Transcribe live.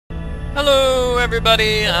Hello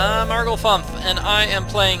everybody, I'm Arglefump, and I am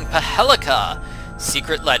playing Pahelika,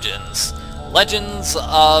 Secret Legends. Legends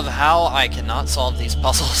of how I cannot solve these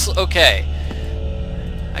puzzles. Okay.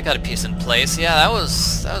 I got a piece in place. Yeah, that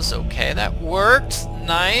was okay. That worked.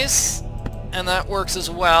 Nice. And that works as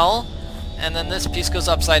well. And then this piece goes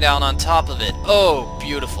upside down on top of it. Oh,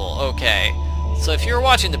 beautiful. Okay. So if you were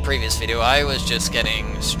watching the previous video, I was just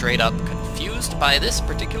getting straight up confused by this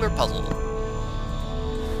particular puzzle.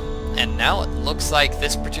 And now it looks like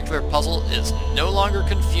this particular puzzle is no longer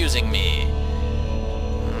confusing me.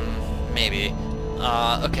 Maybe.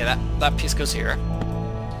 Okay, that piece goes here.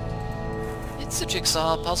 It's a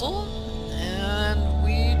jigsaw puzzle, and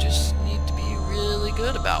we just need to be really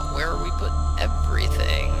good about where we put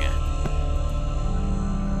everything.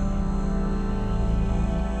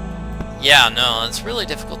 Yeah, no, it's really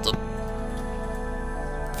difficult to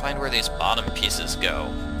find where these bottom pieces go.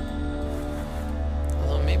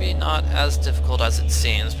 Maybe not as difficult as it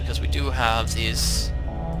seems, because we do have these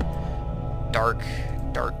dark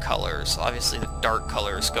colors. Obviously the dark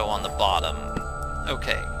colors go on the bottom.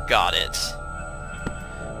 Okay, got it.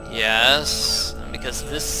 Yes, and because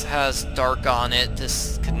this has dark on it,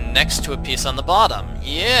 this connects to a piece on the bottom.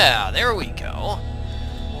 Yeah, there we go.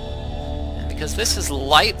 And because this has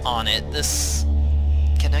light on it, this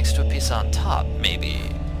connects to a piece on top, maybe.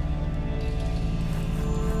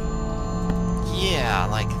 Yeah,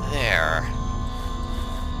 like there.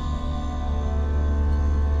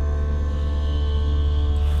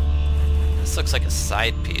 This looks like a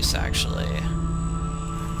side piece, actually.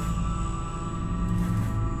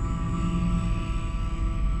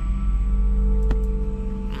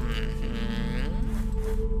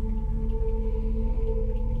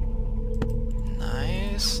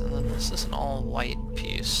 Nice. And then this is an all-white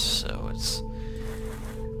piece, so it's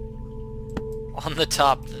on the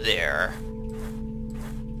top there.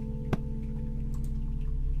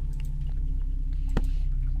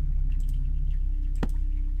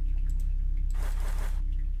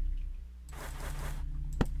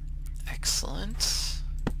 Excellent.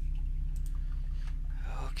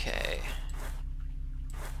 Okay.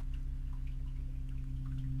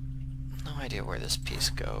 No idea where this piece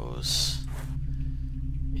goes.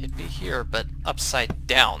 It'd be here, but upside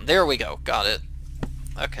down. There we go. Got it.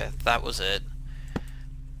 Okay, that was it.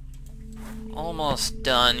 Almost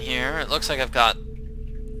done here. It looks like I've got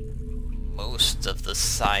most of the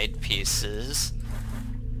side pieces.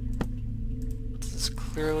 This is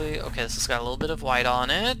clearly... okay, this has got a little bit of white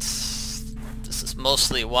on it. This is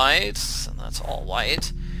mostly white, and that's all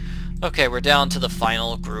white. Okay, we're down to the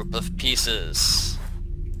final group of pieces.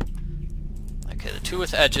 Okay, the two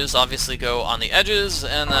with edges obviously go on the edges,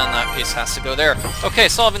 and then that piece has to go there. Okay,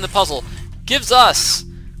 solving the puzzle gives us...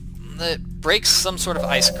 it breaks some sort of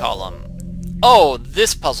ice column. Oh,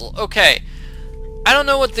 this puzzle. Okay. I don't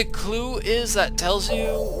know what the clue is that tells you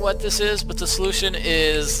what this is, but the solution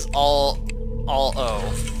is all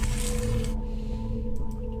O.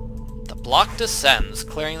 Block descends,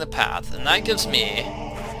 clearing the path, and that gives me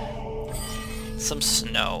some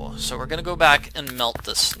snow. So we're gonna go back and melt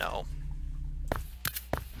the snow.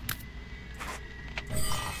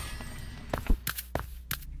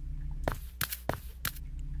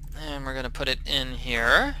 And we're gonna put it in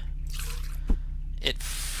here. It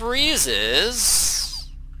freezes.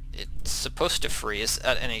 It's supposed to freeze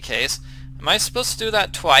at any case. Am I supposed to do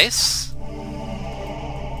that twice?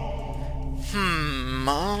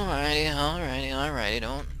 Alrighty.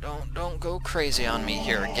 Don't go crazy on me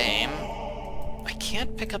here, game. I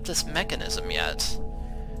can't pick up this mechanism yet.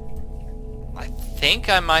 I think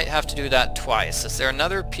I might have to do that twice. Is there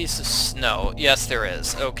another piece of snow? Yes, there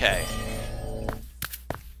is. Okay.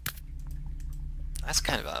 That's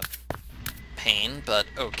kind of a pain, but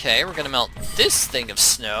okay. We're gonna melt this thing of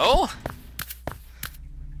snow.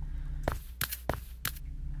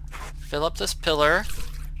 Fill up this pillar.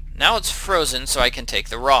 Now it's frozen, so I can take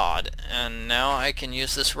the rod. And now I can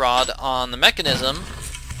use this rod on the mechanism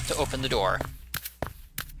to open the door.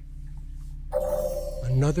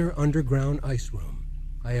 Another underground ice room.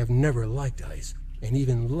 I have never liked ice, and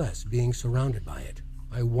even less being surrounded by it.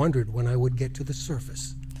 I wondered when I would get to the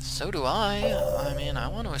surface. So do I. I mean, I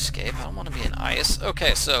want to escape. I don't want to be in ice.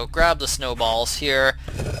 Okay, so grab the snowballs here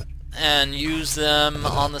and use them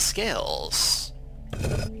on the scales.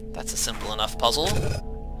 That's a simple enough puzzle.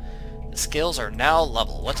 The scales are now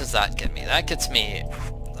level. What does that get me? That gets me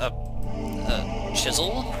a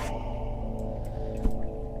chisel.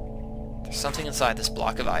 There's something inside this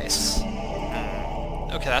block of ice.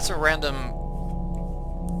 Okay, that's a random...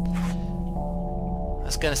 I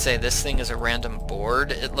was gonna say this thing is a random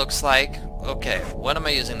board, it looks like. Okay, what am I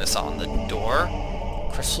using this on? The door?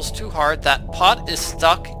 Crystal's too hard. That pot is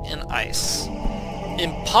stuck in ice.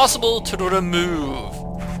 Impossible to remove.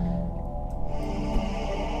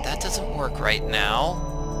 That doesn't work right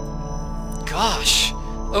now. Gosh.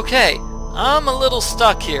 Okay, I'm a little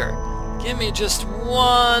stuck here. Give me just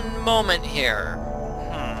one moment here.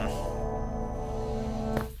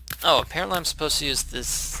 Oh, apparently I'm supposed to use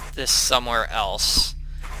this somewhere else.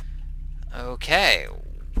 Okay.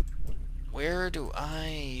 Where do I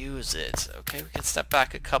use it? Okay, we can step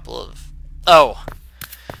back a couple of... Oh!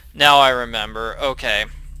 Now I remember. Okay.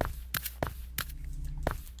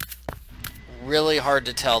 Really hard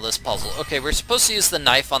to tell, this puzzle. Okay, we're supposed to use the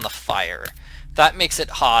knife on the fire. That makes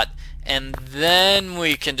it hot, and then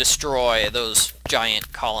we can destroy those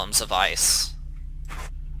giant columns of ice.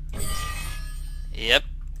 Yep.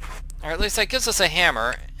 Or at least that gives us a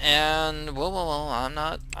hammer, and whoa, I'm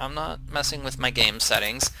not messing with my game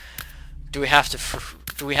settings. Do we have to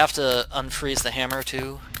unfreeze the hammer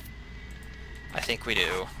too? I think we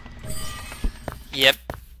do. Yep.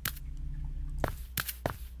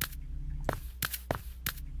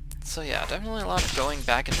 So yeah, definitely a lot of going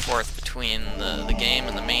back and forth between the game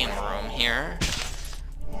and the main room here.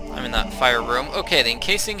 I'm in that fire room. Okay, the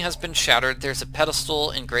encasing has been shattered. There's a pedestal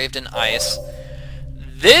engraved in ice.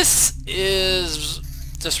 This is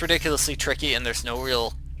just ridiculously tricky, and there's no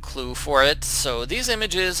real clue for it. So these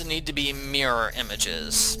images need to be mirror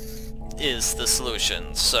images, is the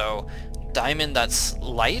solution. So diamond that's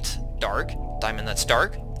light, dark, diamond that's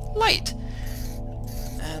dark, light.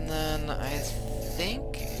 And then I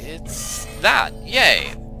think it's that.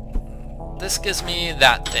 Yay! This gives me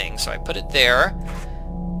that thing. So I put it there,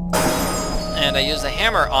 and I use the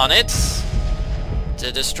hammer on it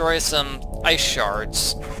to destroy some ice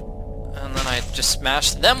shards. And then I just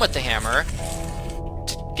smash them with the hammer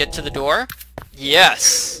to get to the door.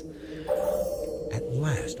 Yes! At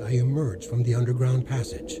last, I emerged from the underground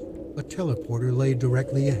passage. A teleporter lay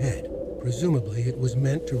directly ahead. Presumably, it was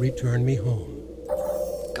meant to return me home.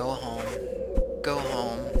 Go home. Go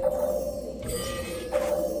home.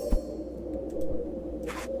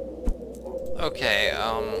 Okay,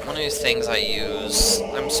 one of these things I use,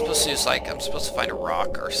 I'm supposed to find a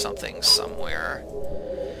rock or something somewhere.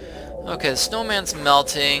 Okay, the snowman's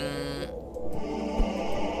melting.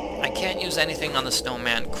 I can't use anything on the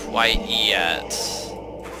snowman quite yet.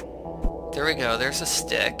 There we go, there's a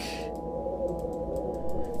stick.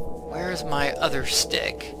 Where's my other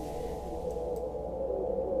stick?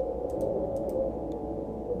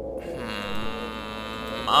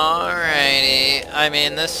 Alrighty. I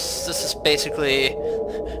mean, this is basically...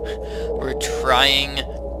 we're trying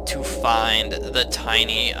to find the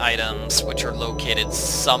tiny items which are located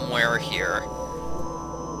somewhere here.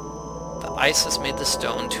 The ice has made the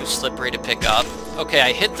stone too slippery to pick up. Okay,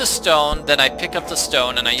 I hit the stone, then I pick up the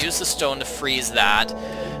stone, and I use the stone to freeze that.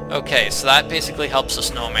 Okay, so that basically helps the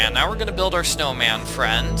snowman. Now we're going to build our snowman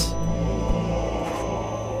friend.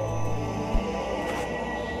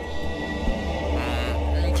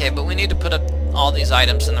 Okay, but we need to put up all these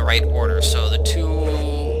items in the right order. So the two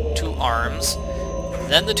arms,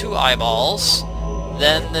 then the two eyeballs,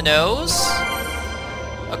 then the nose.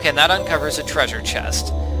 Okay, and that uncovers a treasure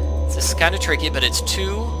chest. This is kind of tricky, but it's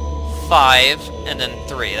 2, 5, and then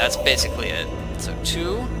 3. That's basically it. So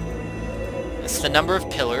 2, it's the number of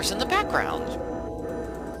pillars in the background.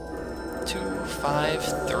 2,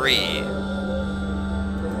 5, 3.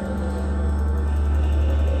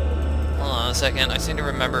 Hold on a second, I seem to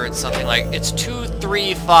remember it's something like, it's 2,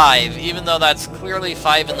 3, 5, even though that's clearly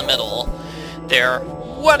 5 in the middle. There.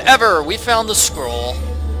 Whatever! We found the scroll.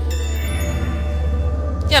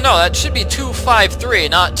 Yeah, no, that should be 2, 5, 3,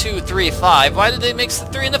 not 2, 3, 5. Why did they mix the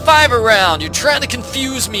 3 and the 5 around? You're trying to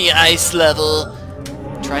confuse me, ice level.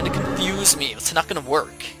 Trying to confuse me. It's not gonna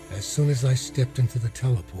work. As soon as I stepped into the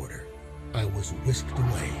teleporter, I was whisked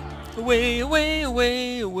away. Away, away,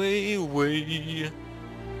 away, away, away.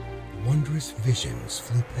 Wondrous visions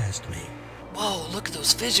flew past me. Whoa, look at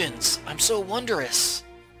those visions. I'm so wondrous.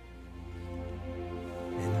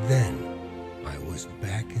 And then, I was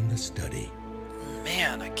back in the study.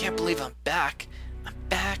 Man, I can't believe I'm back. I'm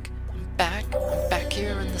back. I'm back. I'm back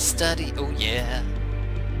here in the study. Oh, yeah.